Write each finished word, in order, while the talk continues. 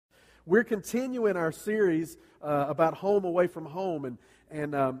We're continuing our series about home away from home,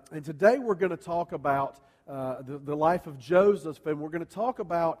 and today we're going to talk about the life of Joseph, and we're going to talk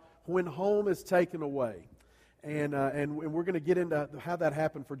about when home is taken away, and we're going to get into how that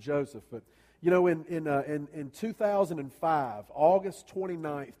happened for Joseph. But you know, in 2005, August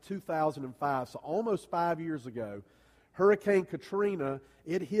 29th, 2005, so almost 5 years ago, Hurricane Katrina,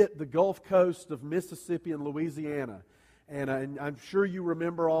 it hit the Gulf Coast of Mississippi and Louisiana. And I'm sure you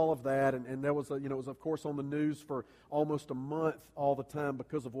remember all of that, and there was, it was of course on the news for almost a month all the time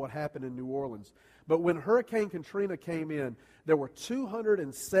because of what happened in New Orleans. But when Hurricane Katrina came in, there were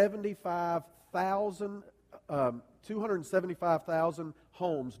 275,000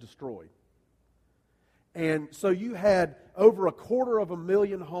 homes destroyed. And so you had over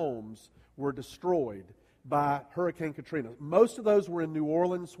 250,000 homes were destroyed by Hurricane Katrina. Most of those were in New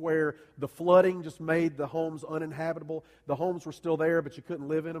Orleans, where the flooding just made the homes uninhabitable. The homes were still there, but you couldn't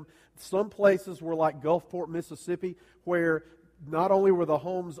live in them. Some places were like Gulfport, Mississippi, where not only were the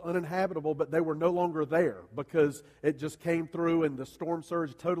homes uninhabitable, but they were no longer there because it just came through and the storm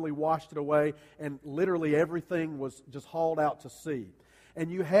surge totally washed it away, and literally everything was just hauled out to sea.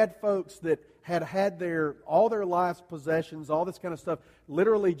 And you had folks that had all their life's possessions, all this kind of stuff,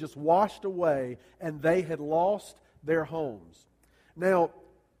 literally just washed away, and they had lost their homes. Now,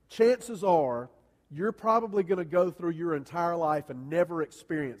 chances are you're probably going to go through your entire life and never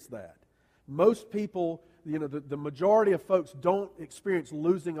experience that. Most people, the majority of folks don't experience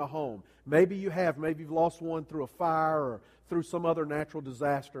losing a home. Maybe you have. Maybe you've lost one through a fire or through some other natural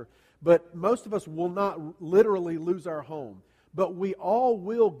disaster. But most of us will not literally lose our home. But we all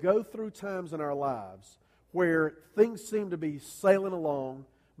will go through times in our lives where things seem to be sailing along,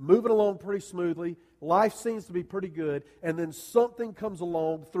 moving along pretty smoothly, life seems to be pretty good, and then something comes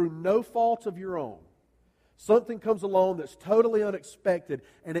along through no fault of your own. Something comes along that's totally unexpected,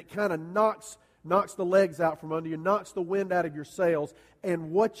 and it kind of knocks the legs out from under you, knocks the wind out of your sails,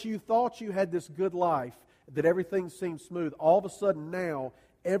 and what you thought you had this good life, that everything seemed smooth, all of a sudden now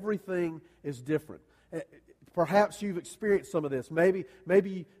everything is different. Perhaps you've experienced some of this. Maybe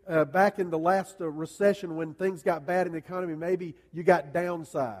back in the last recession when things got bad in the economy, maybe you got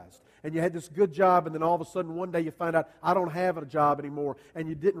downsized. And you had this good job, and then all of a sudden one day you find out, I don't have a job anymore. And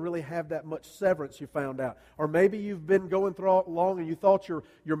you didn't really have that much severance, you found out. Or maybe you've been going through all along and you thought your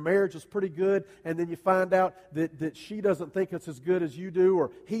marriage was pretty good, and then you find out that she doesn't think it's as good as you do,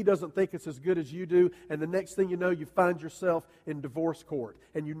 or he doesn't think it's as good as you do. And the next thing you know, you find yourself in divorce court.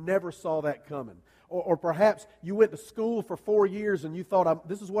 And you never saw that coming. Or perhaps you went to school for 4 years and you thought,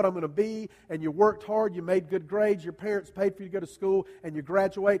 this is what I'm going to be, and you worked hard, you made good grades, your parents paid for you to go to school, and you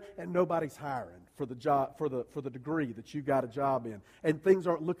graduate, and nobody's hiring for the job, for the degree that you got a job in. And things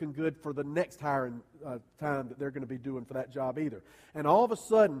aren't looking good for the next hiring time that they're going to be doing for that job either. And all of a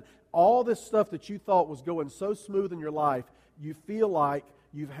sudden, all this stuff that you thought was going so smooth in your life, you feel like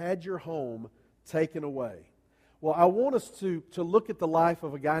you've had your home taken away. Well, I want us to look at the life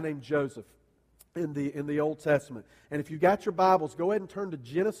of a guy named Joseph in the Old Testament. And if you've got your Bibles, go ahead and turn to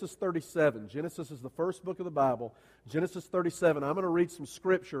Genesis 37. Genesis is the first book of the Bible. Genesis 37. I'm going to read some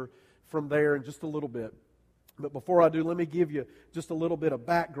scripture from there in just a little bit. But before I do, let me give you just a little bit of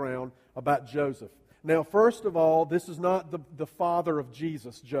background about Joseph. Now, first of all, this is not the father of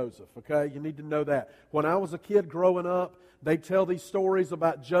Jesus, Joseph, okay? You need to know that. When I was a kid growing up, they tell these stories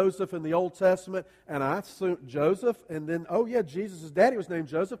about Joseph in the Old Testament, and I assumed Joseph, and then, oh yeah, Jesus' daddy was named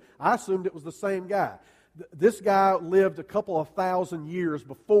Joseph. I assumed it was the same guy. This guy lived a couple of thousand years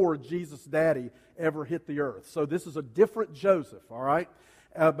before Jesus' daddy ever hit the earth. So this is a different Joseph, all right?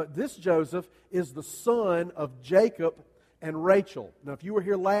 But this Joseph is the son of Jacob and Rachel. Now, if you were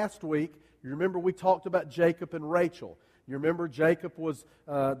here last week, you remember we talked about Jacob and Rachel. You remember Jacob was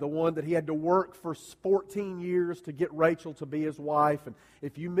the one that he had to work for 14 years to get Rachel to be his wife. And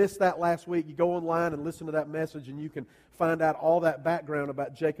if you missed that last week, you go online and listen to that message, and you can find out all that background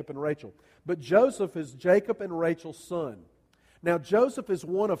about Jacob and Rachel. But Joseph is Jacob and Rachel's son. Now, Joseph is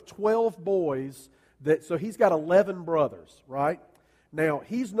one of 12 boys, so he's got 11 brothers, right? Now,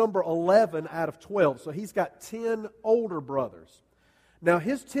 he's number 11 out of 12, so he's got 10 older brothers. Now,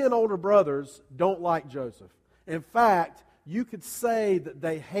 his 10 older brothers don't like Joseph. In fact, you could say that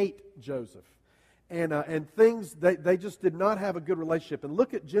they hate Joseph. And things, they just did not have a good relationship. And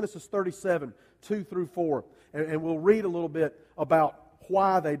look at Genesis 37, 2 through 4. And we'll read a little bit about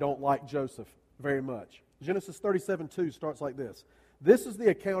why they don't like Joseph very much. Genesis 37, 2 starts like this. This is the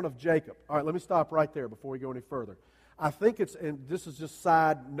account of Jacob. All right, let me stop right there before we go any further. I think it's, and this is just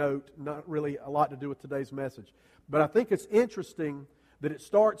side note, not really a lot to do with today's message, but I think it's interesting that it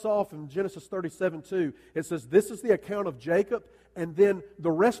starts off in Genesis 37:2. It says, this is the account of Jacob, and then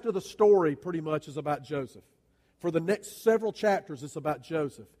the rest of the story pretty much is about Joseph. For the next several chapters, it's about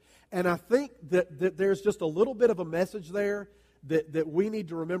Joseph. And I think that there's just a little bit of a message there that we need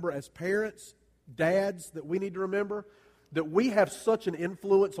to remember as parents, dads, that we need to remember, that we have such an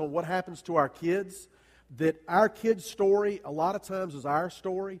influence on what happens to our kids, that our kids' story a lot of times is our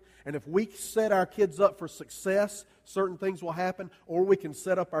story. And if we set our kids up for success, certain things will happen, or we can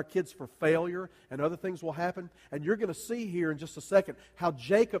set up our kids for failure and other things will happen. And you're going to see here in just a second how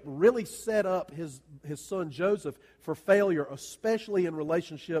Jacob really set up his son Joseph for failure, especially in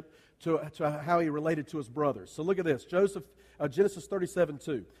relationship to how he related to his brothers. So look at this, Genesis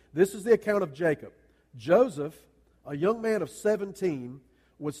 37:2. This is the account of Jacob. Joseph, a young man of 17,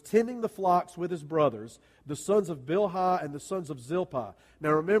 was tending the flocks with his brothers, the sons of Bilhah and the sons of Zilpah.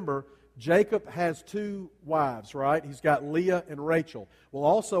 Now remember, Jacob has two wives, right? He's got Leah and Rachel. Well,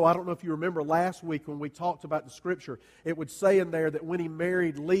 also, I don't know if you remember last week when we talked about the Scripture, it would say in there that when he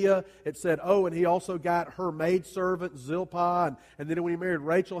married Leah, it said, oh, and he also got her maidservant, Zilpah, and then when he married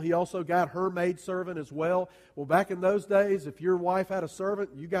Rachel, he also got her maidservant as well. Well, back in those days, if your wife had a servant,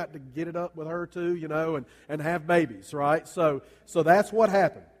 you got to get it up with her too, and have babies, right? So that's what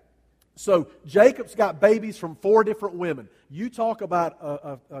happened. So Jacob's got babies from 4 different women. You talk about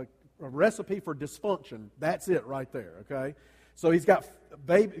a recipe for dysfunction. That's it right there, okay? So he's got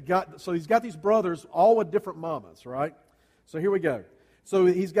these brothers all with different mamas, right? So here we go. So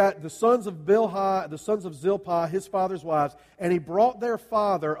he's got the sons of Bilhah, the sons of Zilpah, his father's wives, and he brought their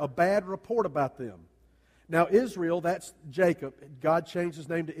father a bad report about them. Now Israel, that's Jacob. God changed his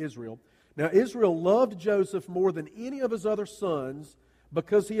name to Israel. Now Israel loved Joseph more than any of his other sons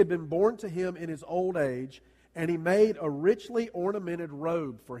because he had been born to him in his old age, and he made a richly ornamented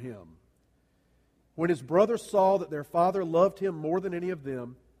robe for him. When his brothers saw that their father loved him more than any of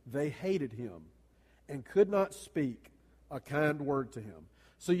them, they hated him and could not speak a kind word to him.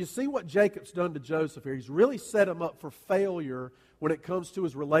 So you see what Jacob's done to Joseph here. He's really set him up for failure when it comes to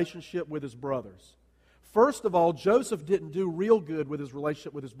his relationship with his brothers. First of all, Joseph didn't do real good with his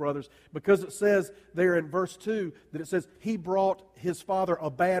relationship with his brothers because it says there in verse 2 that it says he brought his father a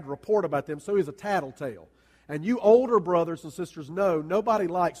bad report about them, so he's a tattletale. And you older brothers and sisters know nobody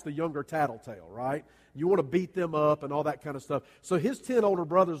likes the younger tattletale, right? You want to beat them up and all that kind of stuff. So his 10 older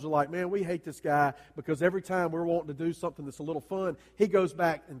brothers are like, man, we hate this guy because every time we're wanting to do something that's a little fun, he goes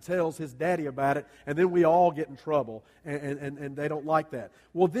back and tells his daddy about it, and then we all get in trouble, and they don't like that.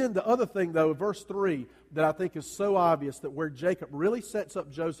 Well, then the other thing, though, verse 3, that I think is so obvious that where Jacob really sets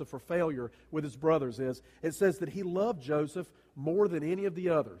up Joseph for failure with his brothers is, it says that he loved Joseph more than any of the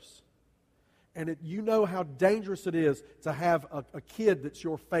others. And you know how dangerous it is to have a kid that's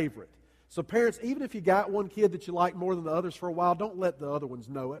your favorite. So parents, even if you got one kid that you like more than the others for a while, don't let the other ones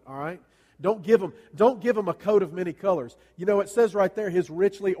know it, all right? Don't give him a coat of many colors. You know, it says right there, his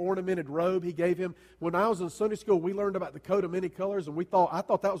richly ornamented robe he gave him. When I was in Sunday school, we learned about the coat of many colors, and I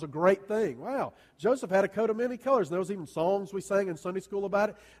thought that was a great thing. Wow, Joseph had a coat of many colors, and there was even songs we sang in Sunday school about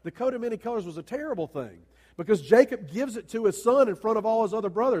it. The coat of many colors was a terrible thing because Jacob gives it to his son in front of all his other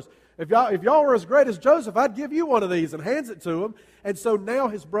brothers. If y'all were as great as Joseph, I'd give you one of these, and hands it to him. And so now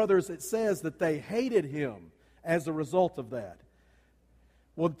his brothers, it says that they hated him as a result of that.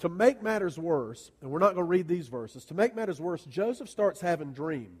 Well, to make matters worse, and we're not going to read these verses, to make matters worse, Joseph starts having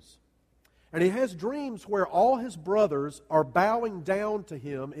dreams. And he has dreams where all his brothers are bowing down to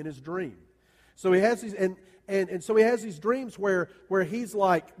him in his dream. So he has these, and so he has these dreams where he's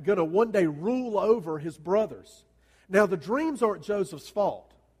like going to one day rule over his brothers. Now, the dreams aren't Joseph's fault.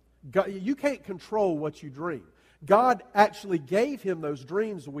 You can't control what you dream. God actually gave him those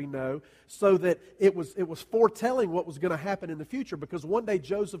dreams, we know, so that it was foretelling what was going to happen in the future, because one day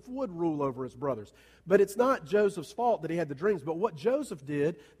Joseph would rule over his brothers. But it's not Joseph's fault that he had the dreams. But what Joseph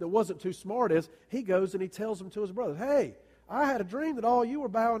did that wasn't too smart is he goes and he tells them to his brothers, hey, I had a dream that all you were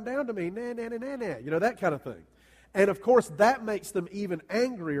bowing down to me, that kind of thing. And of course, that makes them even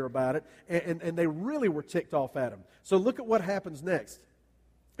angrier about it, and they really were ticked off at him. So look at what happens next.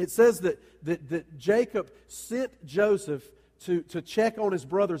 It says that Jacob sent Joseph to check on his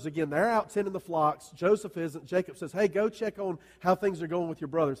brothers again. They're out tending the flocks. Joseph isn't. Jacob says, hey, go check on how things are going with your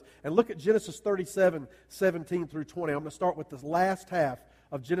brothers. And look at Genesis 37, 17 through 20. I'm going to start with this last half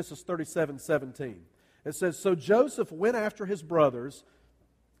of Genesis 37, 17. It says, so Joseph went after his brothers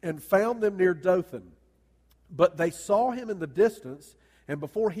and found them near Dothan. But they saw him in the distance, and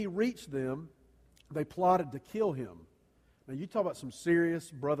before he reached them, they plotted to kill him. Now, you talk about some serious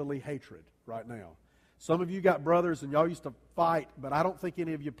brotherly hatred right now. Some of you got brothers and y'all used to fight, but I don't think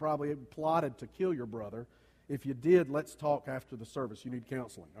any of you probably plotted to kill your brother If you did, let's talk after the service. You need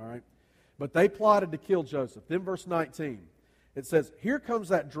counseling, all right? But they plotted to kill Joseph. Then verse 19, it says, "Here comes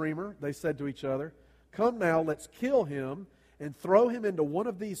that dreamer," they said to each other. "Come now, let's kill him and throw him into one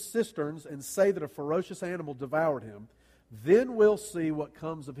of these cisterns and say that a ferocious animal devoured him. Then we'll see what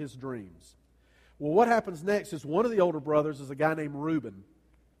comes of his dreams." Well, what happens next is one of the older brothers is a guy named Reuben.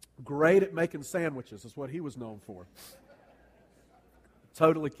 Great at making sandwiches is what he was known for.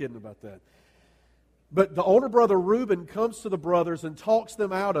 Totally kidding about that. But the older brother, Reuben, comes to the brothers and talks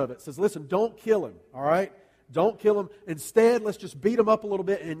them out of it. Says, listen, don't kill him, all right? Don't kill him. Instead, let's just beat him up a little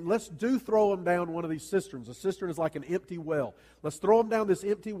bit, and let's throw him down one of these cisterns. A cistern is like an empty well. Let's throw him down this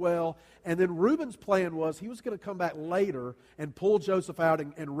empty well. And then Reuben's plan was he was going to come back later and pull Joseph out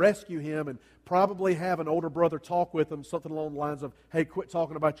and rescue him and probably have an older brother talk with him, something along the lines of, hey, quit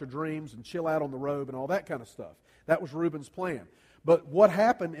talking about your dreams and chill out on the robe and all that kind of stuff. That was Reuben's plan. But what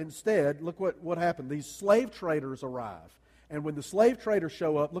happened instead, look what happened. These slave traders arrive. And when the slave traders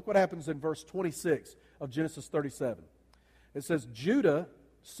show up, look what happens in verse 26 of Genesis 37. It says, "Judah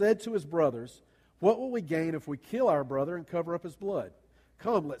said to his brothers, 'What will we gain if we kill our brother and cover up his blood?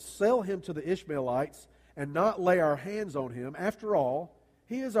 Come, let's sell him to the Ishmaelites and not lay our hands on him. After all,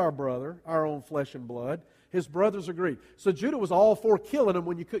 he is our brother, our own flesh and blood.' His brothers agreed." So Judah was all for killing him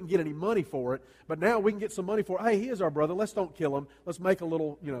when you couldn't get any money for it. But now we can get some money for it. Hey, he is our brother. Let's don't kill him. Let's make a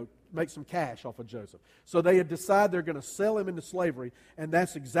little, make some cash off of Joseph. So they had decided they're going to sell him into slavery. And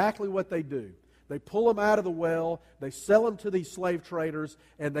that's exactly what they do. They pull him out of the well. They sell him to these slave traders.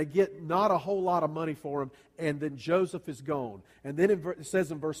 And they get not a whole lot of money for him. And then Joseph is gone. And then it says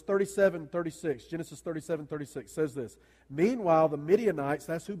in verse 37, 36, Genesis 37, 36 says this. "Meanwhile, the Midianites,"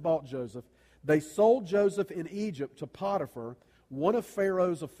 that's who bought Joseph, "they sold Joseph in Egypt to Potiphar, one of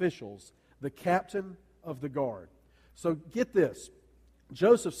Pharaoh's officials, the captain of the guard." So get this.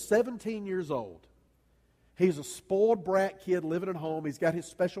 Joseph's 17 years old. He's a spoiled brat kid living at home. He's got his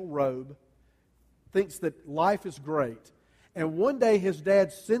special robe. Thinks that life is great. And one day his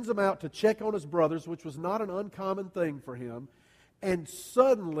dad sends him out to check on his brothers, which was not an uncommon thing for him. And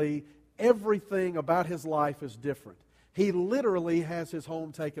suddenly everything about his life is different. He literally has his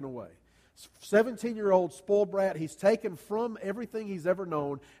home taken away. 17-year-old spoiled brat, he's taken from everything he's ever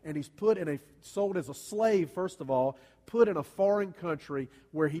known, and he's sold as a slave, first of all, put in a foreign country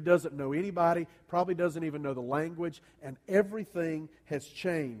where he doesn't know anybody, probably doesn't even know the language, and everything has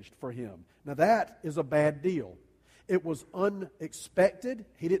changed for him. Now that is a bad deal. It was unexpected,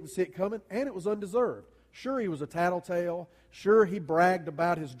 he didn't see it coming, and it was undeserved. Sure, he was a tattletale. Sure, he bragged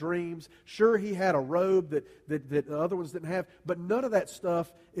about his dreams. Sure, he had a robe that the other ones didn't have. But none of that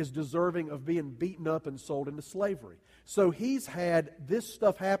stuff is deserving of being beaten up and sold into slavery. So he's had this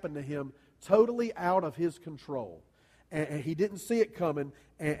stuff happen to him totally out of his control. And he didn't see it coming,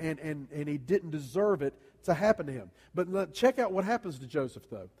 and he didn't deserve it to happen to him. But check out what happens to Joseph,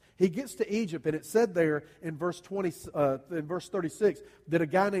 though. He gets to Egypt, and it said there in verse 36 that a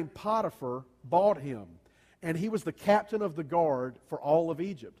guy named Potiphar bought him. And he was the captain of the guard for all of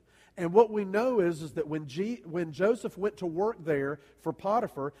Egypt. And what we know is that when Joseph went to work there for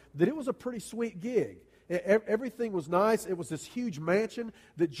Potiphar, that it was a pretty sweet gig. Everything was nice. It was this huge mansion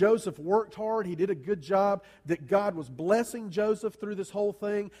that Joseph worked hard. He did a good job. That God was blessing Joseph through this whole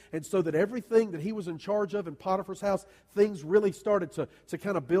thing. And so that everything that he was in charge of in Potiphar's house, things really started to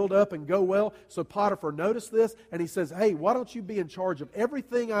kind of build up and go well. So Potiphar noticed this, and he says, "Hey, why don't you be in charge of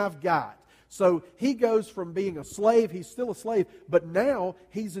everything I've got?" So he goes from being a slave, he's still a slave, but now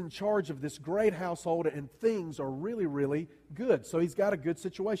he's in charge of this great household, and things are really, really good. So he's got a good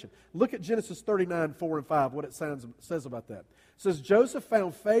situation. Look at Genesis 39, 4 and 5, what it says about that. It says, "Joseph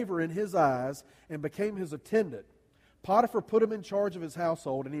found favor in his eyes and became his attendant. Potiphar put him in charge of his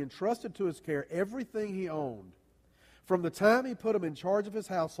household, and he entrusted to his care everything he owned. From the time he put him in charge of his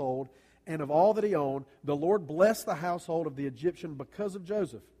household and of all that he owned, the Lord blessed the household of the Egyptian because of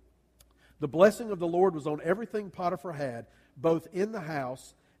Joseph. The blessing of the Lord was on everything Potiphar had, both in the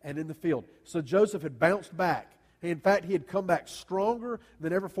house and in the field." So Joseph had bounced back. In fact, he had come back stronger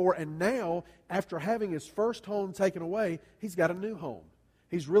than ever before. And now, after having his first home taken away, he's got a new home.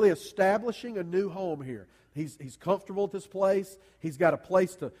 He's really establishing a new home here. He's comfortable at this place. He's got a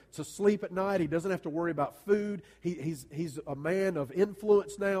place to sleep at night. He doesn't have to worry about food. He's a man of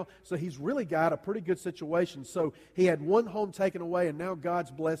influence now. So he's really got a pretty good situation. So he had one home taken away, and now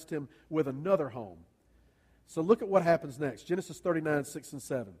God's blessed him with another home. So look at what happens next. Genesis 39, 6 and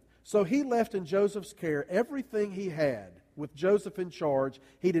 7. "So he left in Joseph's care everything he had, with Joseph in charge.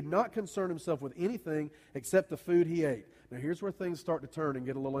 He did not concern himself with anything except the food he ate." Now here's where things start to turn and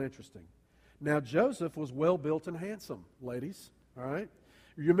get a little interesting. Now Joseph was well built and handsome, ladies, all right?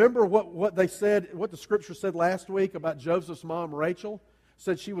 You remember what they said, what the Scripture said last week about Joseph's mom, Rachel?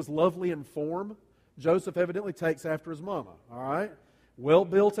 Said she was lovely in form. Joseph evidently takes after his mama, all right?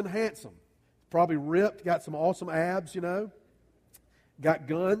 Well-built and handsome. Probably ripped, got some awesome abs, got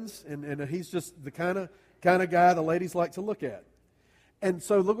guns, and he's just the kind of guy the ladies like to look at. And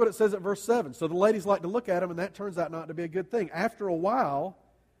so look what it says at verse 7. So the ladies like to look at him, and that turns out not to be a good thing. After a while,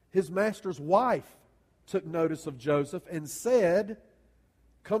 his master's wife took notice of Joseph and said,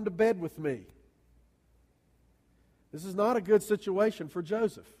 "Come to bed with me." This is not a good situation for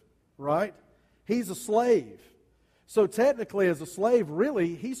Joseph, right? He's a slave. So technically, as a slave,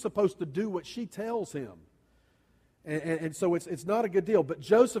 really, he's supposed to do what she tells him. And so it's not a good deal. But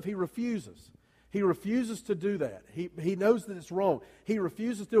Joseph, he refuses. He refuses to do that. He knows that it's wrong. He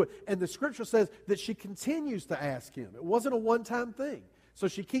refuses to do it. And the Scripture says that she continues to ask him. It wasn't a one-time thing. So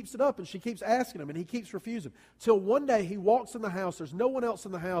she keeps it up and she keeps asking him and he keeps refusing. Till one day he walks in the house, there's no one else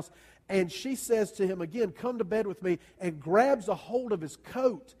in the house, and she says to him again, "Come to bed with me," and grabs a hold of his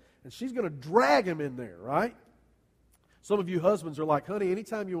coat. And she's going to drag him in there, right? Some of you husbands are like, "Honey,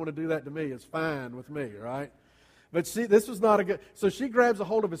 anytime you want to do that to me, it's fine with me," right? But see, this was not a good... So she grabs a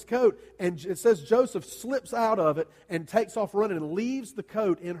hold of his coat, and it says Joseph slips out of it and takes off running and leaves the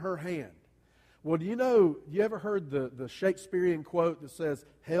coat in her hand. Well, you ever heard the Shakespearean quote that says,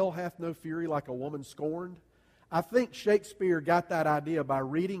 "Hell hath no fury like a woman scorned"? I think Shakespeare got that idea by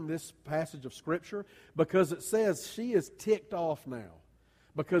reading this passage of Scripture, because it says she is ticked off now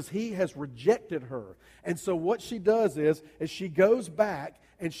because he has rejected her. And so what she does is she goes back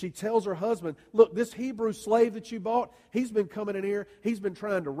and she tells her husband, "Look, this Hebrew slave that you bought, he's been coming in here, he's been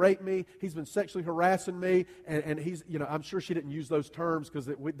trying to rape me, he's been sexually harassing me," and he's, I'm sure she didn't use those terms because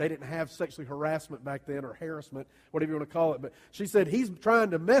they didn't have sexually harassment back then, or harassment, whatever you want to call it, but she said, "He's trying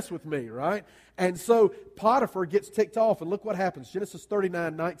to mess with me," right? And so Potiphar gets ticked off, and look what happens, Genesis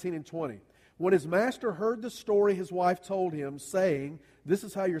 39, 19 and 20. When his master heard the story his wife told him, saying, "This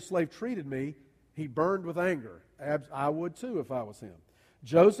is how your slave treated me," he burned with anger. I would too if I was him.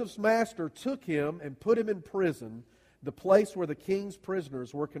 Joseph's master took him and put him in prison, the place where the king's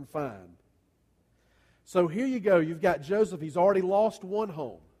prisoners were confined. So here you go. You've got Joseph. He's already lost one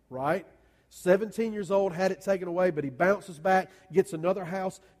home, right? 17 years old, had it taken away, but he bounces back, gets another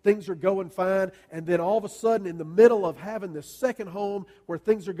house. Things are going fine. And then all of a sudden, in the middle of having this second home where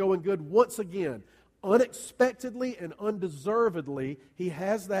things are going good, once again, unexpectedly and undeservedly, he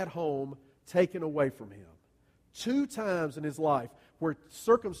has that home taken away from him. 2 times in his life where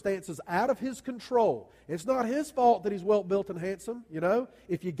circumstances out of his control. It's not his fault that he's well-built and handsome,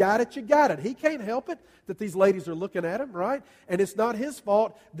 If you got it, you got it. He can't help it that these ladies are looking at him, right? And it's not his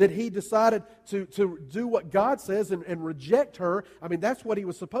fault that he decided to do what God says and reject her. I mean, that's what he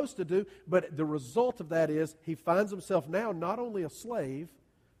was supposed to do. But the result of that is he finds himself now not only a slave,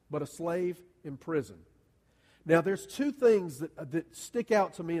 but a slave in prison. Now, there's 2 things that stick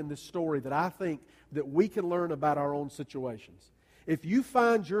out to me in this story that I think that we can learn about our own situations. If you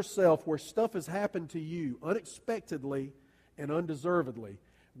find yourself where stuff has happened to you unexpectedly and undeservedly,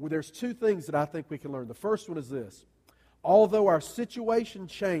 there's 2 things that I think we can learn. The first one is this: although our situation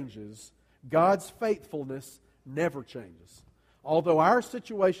changes, God's faithfulness never changes. Although our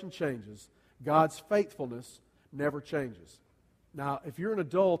situation changes, God's faithfulness never changes. Now, if you're an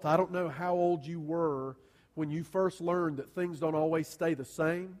adult, I don't know how old you were when you first learned that things don't always stay the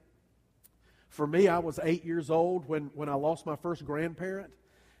same. For me, I was 8 years old when I lost my first grandparent.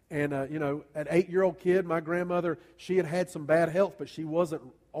 And, an 8-year-old kid, my grandmother, she had some bad health, but she wasn't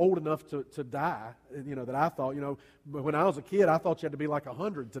old enough to die, that I thought. When I was a kid, I thought you had to be like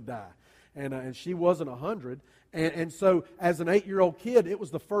 100 to die. And she wasn't 100. And so as an 8-year-old kid, it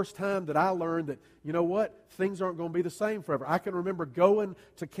was the first time that I learned that, things aren't going to be the same forever. I can remember going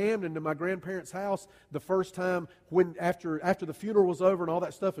to Camden to my grandparents' house the first time when after the funeral was over and all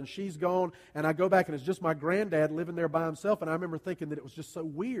that stuff, and she's gone, and I go back and it's just my granddad living there by himself, and I remember thinking that it was just so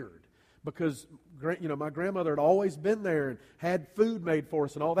weird. Because, my grandmother had always been there and had food made for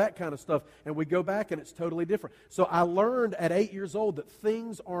us and all that kind of stuff. And we go back and it's totally different. So I learned at 8 years old that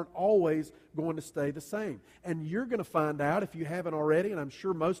things aren't always going to stay the same. And you're going to find out, if you haven't already, and I'm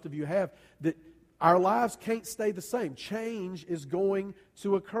sure most of you have, that our lives can't stay the same. Change is going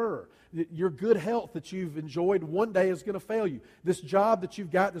to occur. Your good health that you've enjoyed one day is going to fail you. This job that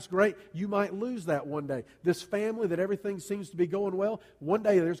you've got that's great, you might lose that one day. This family that everything seems to be going well, one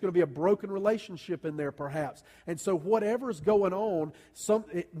day there's going to be a broken relationship in there perhaps. And so whatever's going on,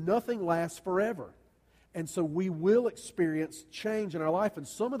 nothing lasts forever. And so we will experience change in our life, and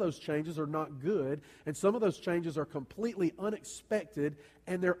some of those changes are not good, and some of those changes are completely unexpected,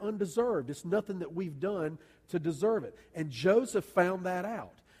 and they're undeserved. It's nothing that we've done to deserve it. And Joseph found that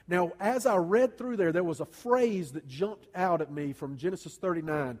out. Now, as I read through there was a phrase that jumped out at me from Genesis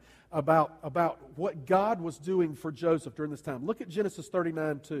 39 about what God was doing for Joseph during this time. Look at Genesis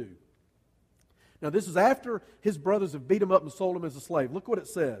 39:2. Now, this is after his brothers have beat him up and sold him as a slave. Look what it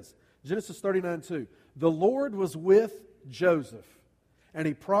says. Genesis 39:2. The Lord was with Joseph, and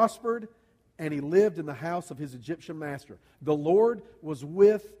he prospered, and he lived in the house of his Egyptian master. The Lord was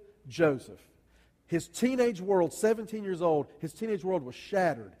with Joseph. His teenage world, 17 years old, his teenage world was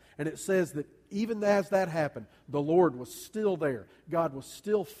shattered. And it says that even as that happened, the Lord was still there. God was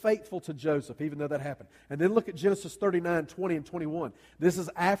still faithful to Joseph, even though that happened. And then look at Genesis 39:20 and 21. This is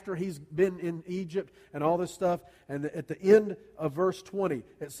after he's been in Egypt and all this stuff. And at the end of verse 20,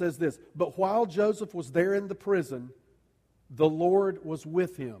 it says this, but while Joseph was there in the prison, the Lord was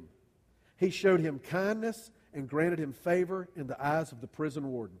with him. He showed him kindness and granted him favor in the eyes of the prison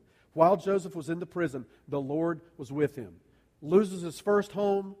warden. While Joseph was in the prison, the Lord was with him. Loses his first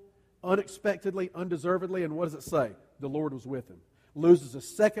home, unexpectedly, undeservedly, and what does it say? The Lord was with him. Loses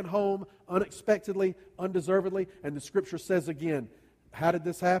his second home, unexpectedly, undeservedly, and the Scripture says again, how did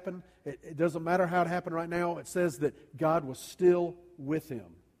this happen? It doesn't matter how it happened right now. It says that God was still with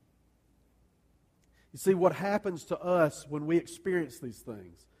him. You see, what happens to us when we experience these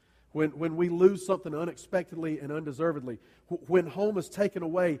things, when we lose something unexpectedly and undeservedly, when home is taken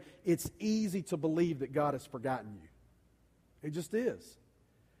away, it's easy to believe that God has forgotten you. It just is.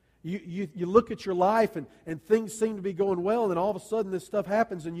 You look at your life and things seem to be going well, and then all of a sudden this stuff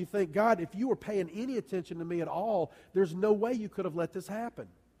happens and you think, God, if you were paying any attention to me at all, there's no way you could have let this happen.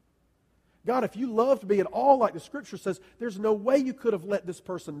 God, if you loved me at all like the Scripture says, there's no way you could have let this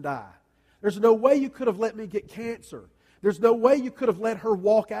person die. There's no way you could have let me get cancer. There's no way you could have let her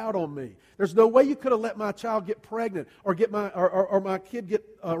walk out on me. There's no way you could have let my child get pregnant or get my kid get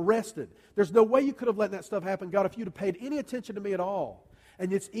arrested. There's no way you could have let that stuff happen, God, if you'd have paid any attention to me at all.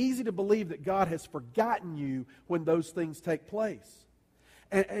 And it's easy to believe that God has forgotten you when those things take place.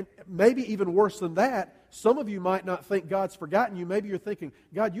 And maybe even worse than that, some of you might not think God's forgotten you. Maybe you're thinking,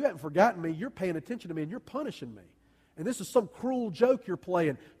 God, you haven't forgotten me. You're paying attention to me and you're punishing me. And this is some cruel joke you're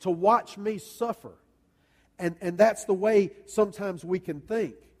playing to watch me suffer. And that's the way sometimes we can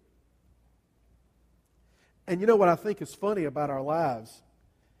think. And you know what I think is funny about our lives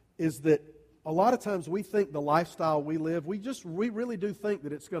is that a lot of times we think the lifestyle we live, we really do think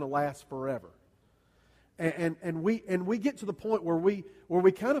that it's going to last forever. And we get to the point where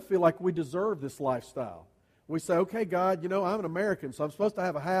we kind of feel like we deserve this lifestyle. We say, okay, God, I'm an American, so I'm supposed to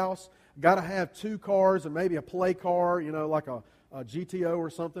have a house, got to have 2 cars and maybe a play car, like a GTO or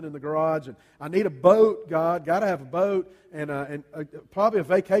something in the garage, and I need a boat, God, got to have a boat, and probably a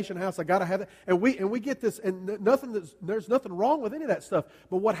vacation house, I got to have that, and we get this, and there's nothing wrong with any of that stuff,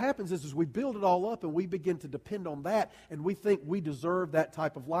 but what happens is we build it all up, and we begin to depend on that, and we think we deserve that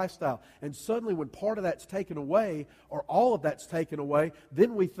type of lifestyle, and suddenly when part of that's taken away, or all of that's taken away,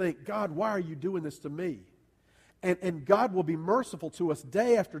 then we think, God, why are you doing this to me? And God will be merciful to us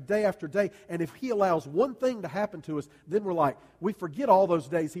day after day after day. And if He allows one thing to happen to us, then we forget all those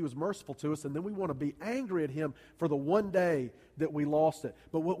days He was merciful to us, and then we want to be angry at Him for the one day that we lost it.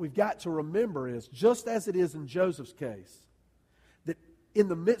 But what we've got to remember is, just as it is in Joseph's case, that in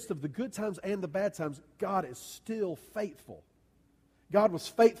the midst of the good times and the bad times, God is still faithful. God was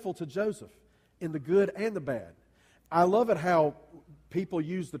faithful to Joseph in the good and the bad. I love it how people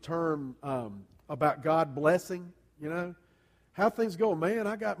use the term about God blessing, How things going? Man,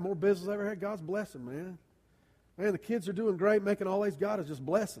 I got more business than I ever had. God's blessing, man. Man, the kids are doing great, making all A's. God is just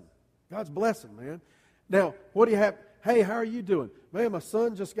blessing. God's blessing, man. Now, what do you have? Hey, how are you doing? Man, my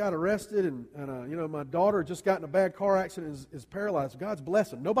son just got arrested, and my daughter just got in a bad car accident and is paralyzed. God's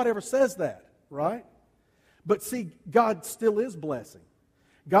blessing. Nobody ever says that, right? But see, God still is blessing.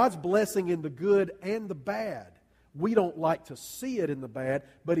 God's blessing in the good and the bad. We don't like to see it in the bad,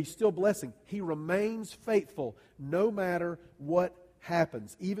 but He's still blessing. He remains faithful no matter what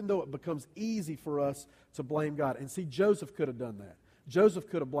happens, even though it becomes easy for us to blame God. And see, Joseph could have done that. Joseph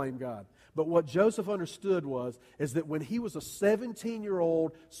could have blamed God. But what Joseph understood is that when he was a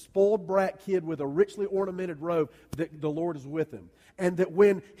 17-year-old spoiled brat kid with a richly ornamented robe, that the Lord is with him. And that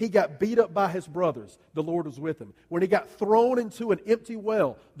when he got beat up by his brothers, the Lord was with him. When he got thrown into an empty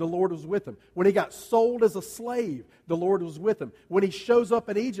well, the Lord was with him. When he got sold as a slave, the Lord was with him. When he shows up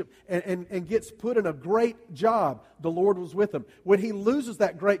in Egypt and gets put in a great job, the Lord was with him. When he loses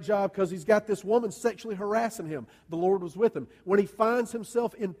that great job because he's got this woman sexually harassing him, the Lord was with him. When he finds finds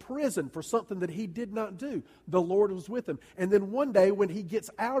himself in prison for something that he did not do. The Lord was with him. And then one day when he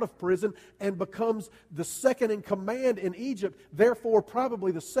gets out of prison and becomes the second in command in Egypt, therefore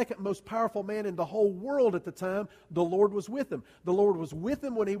probably the second most powerful man in the whole world at the time, the Lord was with him. The Lord was with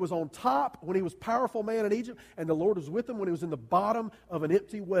him when he was on top, when he was powerful man in Egypt, and the Lord was with him when he was in the bottom of an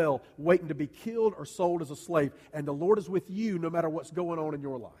empty well, waiting to be killed or sold as a slave. And the Lord is with you no matter what's going on in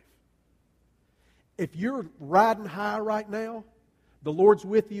your life. If you're riding high right now, the Lord's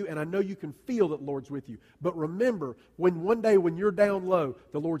with you, and I know you can feel that the Lord's with you. But remember, when one day when you're down low,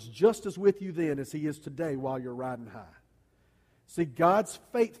 the Lord's just as with you then as He is today while you're riding high. See, God's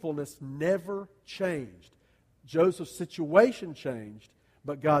faithfulness never changed. Joseph's situation changed,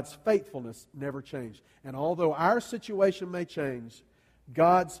 but God's faithfulness never changed. And although our situation may change,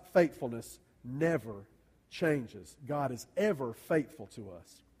 God's faithfulness never changes. God is ever faithful to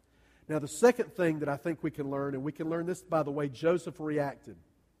us. Now, the second thing that I think we can learn, and we can learn this by the way Joseph reacted,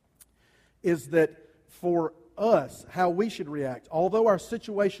 is that for us, how we should react, although our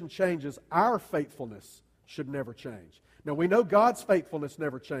situation changes, our faithfulness should never change. Now, we know God's faithfulness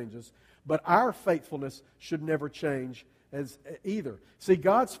never changes, but our faithfulness should never change as either. See,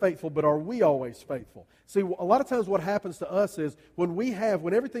 God's faithful, but are we always faithful? See, a lot of times what happens to us is when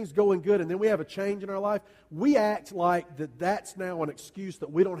everything's going good and then we have a change in our life, we act like that's now an excuse that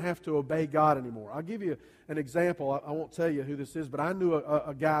we don't have to obey God anymore. I'll give you an example. I won't tell you who this is, but I knew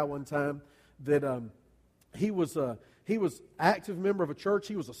a guy one time that he was active member of a church.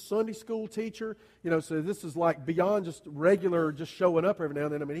 He was a Sunday school teacher. So this is like beyond just regular, just showing up every now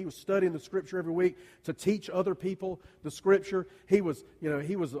and then. I mean, he was studying the Scripture every week to teach other people the Scripture. He was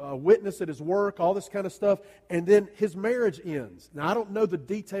a witness at his work, all this kind of stuff. And then his marriage ends. Now, I don't know the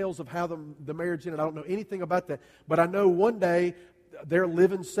details of how the marriage ended. I don't know anything about that. But I know one day they're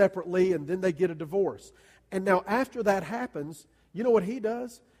living separately and then they get a divorce. And now after that happens, you know what he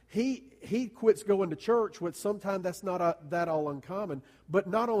does? He quits going to church, which sometimes that's not that all uncommon. But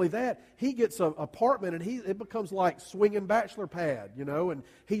not only that, he gets an apartment and it becomes like swinging bachelor pad, and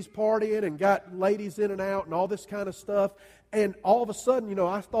he's partying and got ladies in and out and all this kind of stuff. And all of a sudden,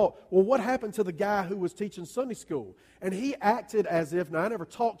 I thought, well, what happened to the guy who was teaching Sunday school? And he acted as if, now I never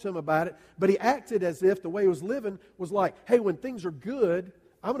talked to him about it, but he acted as if the way he was living was like, hey, when things are good,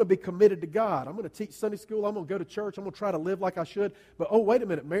 I'm going to be committed to God. I'm going to teach Sunday school. I'm going to go to church. I'm going to try to live like I should. But, oh, wait a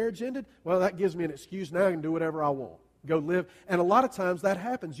minute, marriage ended? Well, that gives me an excuse. Now I can do whatever I want. Go live. And a lot of times that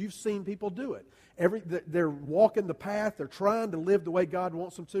happens. You've seen people do it. They're walking the path. They're trying to live the way God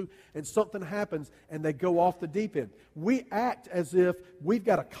wants them to. And something happens and they go off the deep end. We act as if we've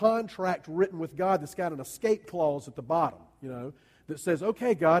got a contract written with God that's got an escape clause at the bottom, that says,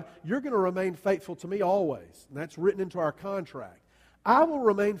 okay, God, you're going to remain faithful to me always. And that's written into our contract. I will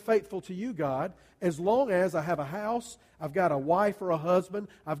remain faithful to you, God, as long as I have a house, I've got a wife or a husband,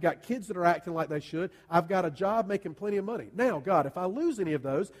 I've got kids that are acting like they should, I've got a job making plenty of money. Now, God, if I lose any of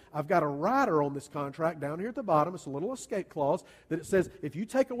those, I've got a rider on this contract down here at the bottom. It's a little escape clause that it says, if you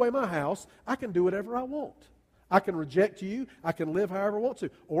take away my house, I can do whatever I want. I can reject you. I can live however I want to.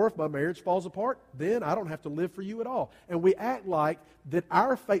 Or if my marriage falls apart, then I don't have to live for you at all. And we act like that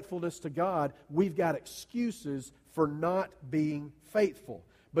our faithfulness to God, we've got excuses for not being faithful.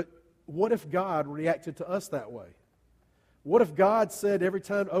 But what if God reacted to us that way? What if God said every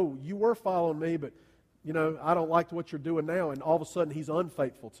time, oh, you were following me, but, I don't like what you're doing now, and all of a sudden He's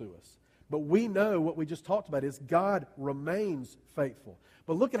unfaithful to us. But we know what we just talked about is God remains faithful.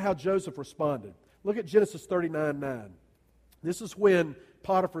 But look at how Joseph responded. Look at Genesis 39:9. This is when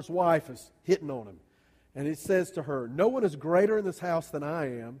Potiphar's wife is hitting on him. And it says to her, no one is greater in this house than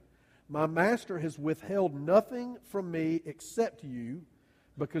I am. My master has withheld nothing from me except you,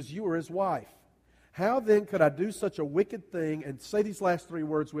 because you are his wife. How then could I do such a wicked thing? And say these last three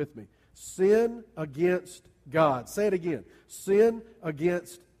words with me. Sin against God. Say it again. Sin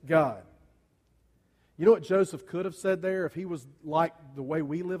against God. You know what Joseph could have said there if he was like the way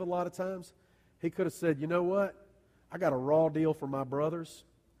we live a lot of times? He could have said, you know what? I got a raw deal for my brothers.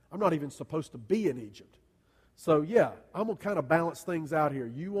 I'm not even supposed to be in Egypt. So, yeah, I'm going to kind of balance things out here.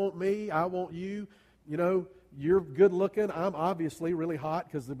 You want me, I want you. You're good looking. I'm obviously really hot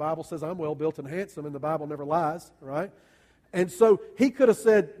because the Bible says I'm well built and handsome, and the Bible never lies, right? And so he could have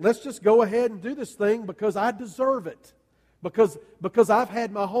said, let's just go ahead and do this thing because I deserve it. Because I've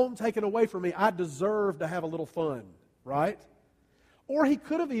had my home taken away from me, I deserve to have a little fun, right? Or he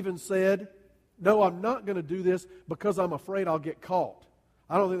could have even said, no, I'm not going to do this because I'm afraid I'll get caught.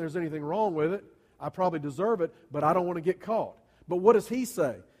 I don't think there's anything wrong with it. I probably deserve it, but I don't want to get caught. But what does he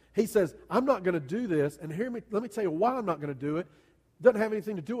say? He says, I'm not going to do this, and let me tell you why I'm not going to do it. Doesn't have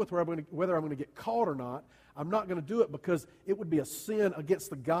anything to do with whether I'm going to get caught or not. I'm not going to do it because it would be a sin against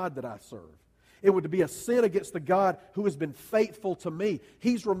the God that I serve. It would be a sin against the God who has been faithful to me.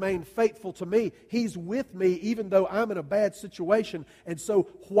 He's remained faithful to me. He's with me even though I'm in a bad situation. And so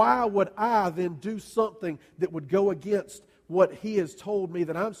why would I then do something that would go against what He has told me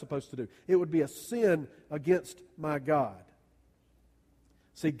that I'm supposed to do? It would be a sin against my God.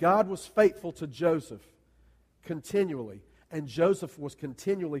 See, God was faithful to Joseph continually, and Joseph was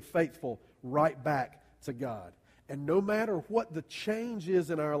continually faithful right back to God. And no matter what the change is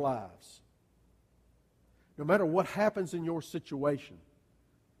in our lives, no matter what happens in your situation,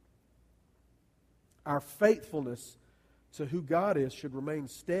 our faithfulness to who God is should remain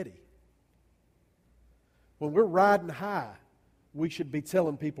steady. When we're riding high, we should be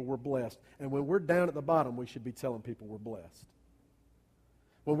telling people we're blessed. And when we're down at the bottom, we should be telling people we're blessed.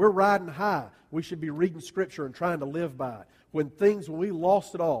 When we're riding high, we should be reading Scripture and trying to live by it. When we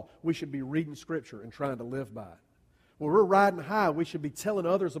lost it all, we should be reading Scripture and trying to live by it. When we're riding high, we should be telling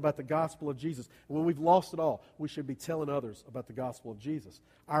others about the gospel of Jesus. And when we've lost it all, we should be telling others about the gospel of Jesus.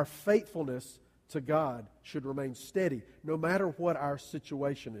 Our faithfulness to God should remain steady, no matter what our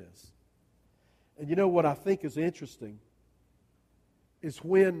situation is. And you know what I think is interesting is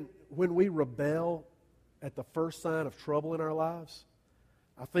when we rebel at the first sign of trouble in our lives,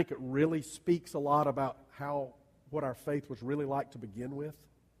 I think it really speaks a lot about what our faith was really like to begin with.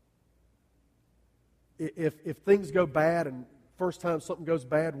 If things go bad and first time something goes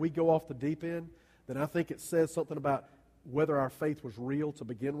bad, we go off the deep end, then I think it says something about whether our faith was real to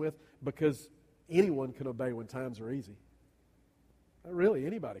begin with, because anyone can obey when times are easy. Really,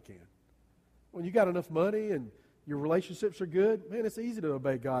 anybody can. When you got enough money and your relationships are good, man, it's easy to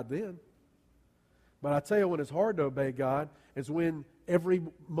obey God then. But I tell you, when it's hard to obey God is when every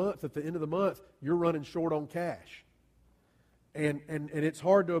month, at the end of the month, you're running short on cash. And it's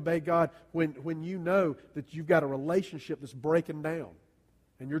hard to obey God when you know that you've got a relationship that's breaking down.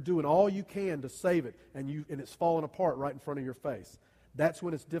 And you're doing all you can to save it, and it's falling apart right in front of your face. That's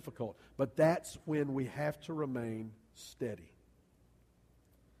when it's difficult. But that's when we have to remain steady.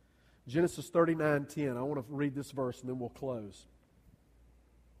 Genesis 39:10. I want to read this verse and then we'll close.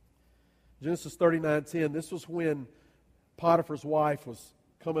 Genesis 39:10. This was when Potiphar's wife was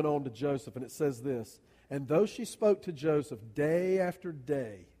coming on to Joseph, and it says this: "And though she spoke to Joseph day after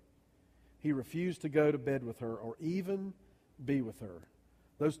day, he refused to go to bed with her or even be with her."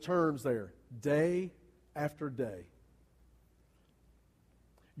 Those terms there, day after day.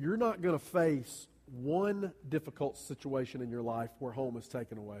 You're not going to face one difficult situation in your life where home is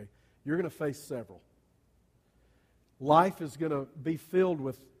taken away. You're going to face several. Life is going to be filled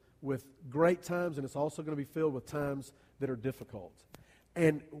with great times, and it's also going to be filled with times that are difficult.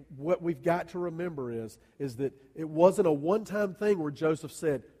 And what we've got to remember is that it wasn't a one-time thing where Joseph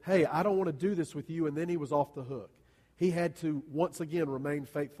said, "Hey, I don't want to do this with you," and then he was off the hook. He had to once again remain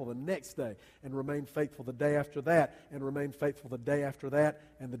faithful the next day, and remain faithful the day after that, and remain faithful the day after that,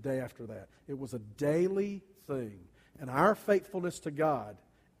 and the day after that. It was a daily thing. And our faithfulness to God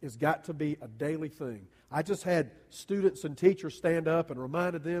has got to be a daily thing. I just had students and teachers stand up and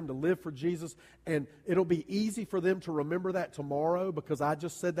reminded them to live for Jesus, and it'll be easy for them to remember that tomorrow because I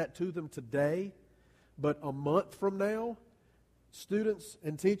just said that to them today. But a month from now, students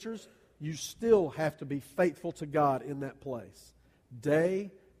and teachers, you still have to be faithful to God in that place.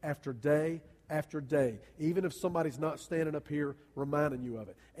 Day after day after day. Even if somebody's not standing up here reminding you of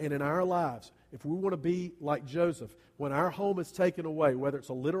it. And in our lives, if we want to be like Joseph, when our home is taken away, whether it's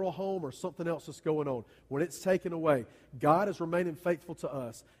a literal home or something else that's going on, when it's taken away, God is remaining faithful to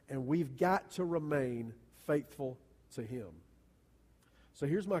us, and we've got to remain faithful to Him. So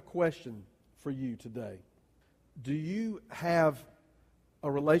here's my question for you today. Do you have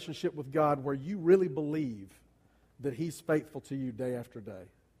a relationship with God where you really believe that He's faithful to you day after day?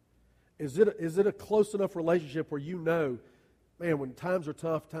 Is it a close enough relationship where you know, man, when times are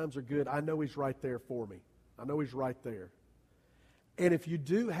tough, times are good, I know He's right there for me. I know He's right there. And if you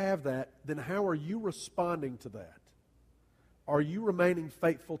do have that, then how are you responding to that? Are you remaining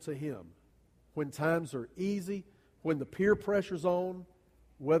faithful to Him when times are easy, when the peer pressure's on,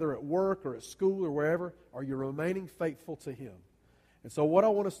 whether at work or at school or wherever? Are you remaining faithful to Him? And so what I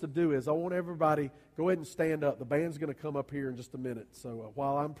want us to do is I want everybody, go ahead and stand up. The band's going to come up here in just a minute. So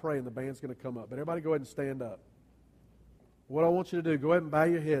while I'm praying, the band's going to come up. But everybody go ahead and stand up. What I want you to do, go ahead and bow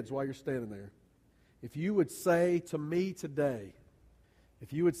your heads while you're standing there. If you would say to me today,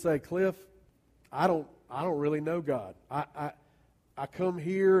 if you would say, "Cliff, I don't really know God. I come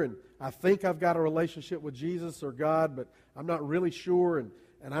here and I think I've got a relationship with Jesus or God, but I'm not really sure, and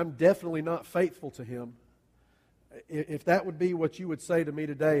I'm definitely not faithful to Him." if that would be what you would say to me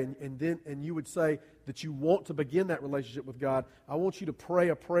today, and you would say that you want to begin that relationship with God, I want you to pray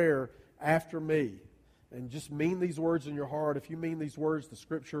a prayer after me. And just mean these words in your heart. If you mean these words, the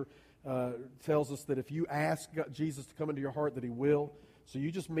Scripture tells us that if you ask Jesus to come into your heart, that He will. So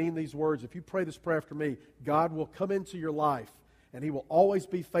you just mean these words. If you pray this prayer after me, God will come into your life, and He will always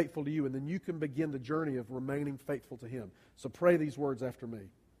be faithful to you, and then you can begin the journey of remaining faithful to Him. So pray these words after me.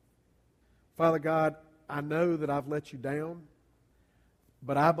 Father God, I know that I've let you down,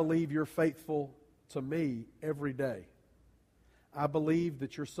 but I believe you're faithful to me every day. I believe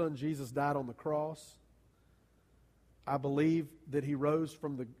that your Son Jesus died on the cross. I believe that He rose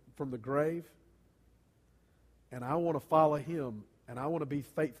from the grave, and I want to follow Him, and I want to be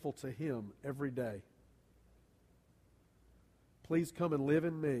faithful to Him every day. Please come and live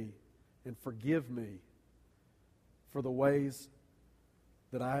in me and forgive me for the ways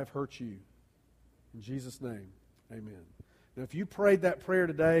that I have hurt you. In Jesus' name, amen. Now, if you prayed that prayer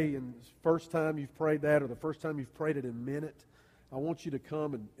today, and it's the first time you've prayed that, or the first time you've prayed it in a minute, I want you to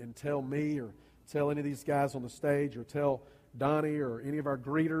come and tell me, or tell any of these guys on the stage, or tell Donnie or any of our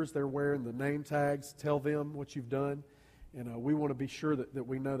greeters. They're wearing the name tags. Tell them what you've done. And we want to be sure that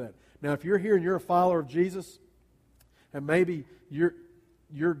we know that. Now, if you're here and you're a follower of Jesus, and maybe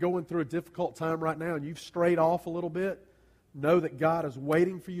you're going through a difficult time right now and you've strayed off a little bit, know that God is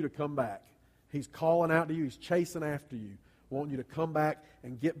waiting for you to come back. He's calling out to you. He's chasing after you, wanting you to come back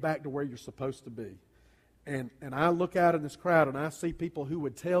and get back to where you're supposed to be. And I look out in this crowd and I see people who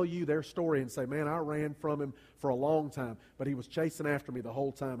would tell you their story and say, man, I ran from him for a long time, but he was chasing after me the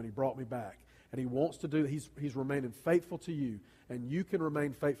whole time and he brought me back. And he wants to do, he's remaining faithful to you, and you can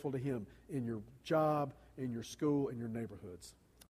remain faithful to him in your job, in your school, in your neighborhoods.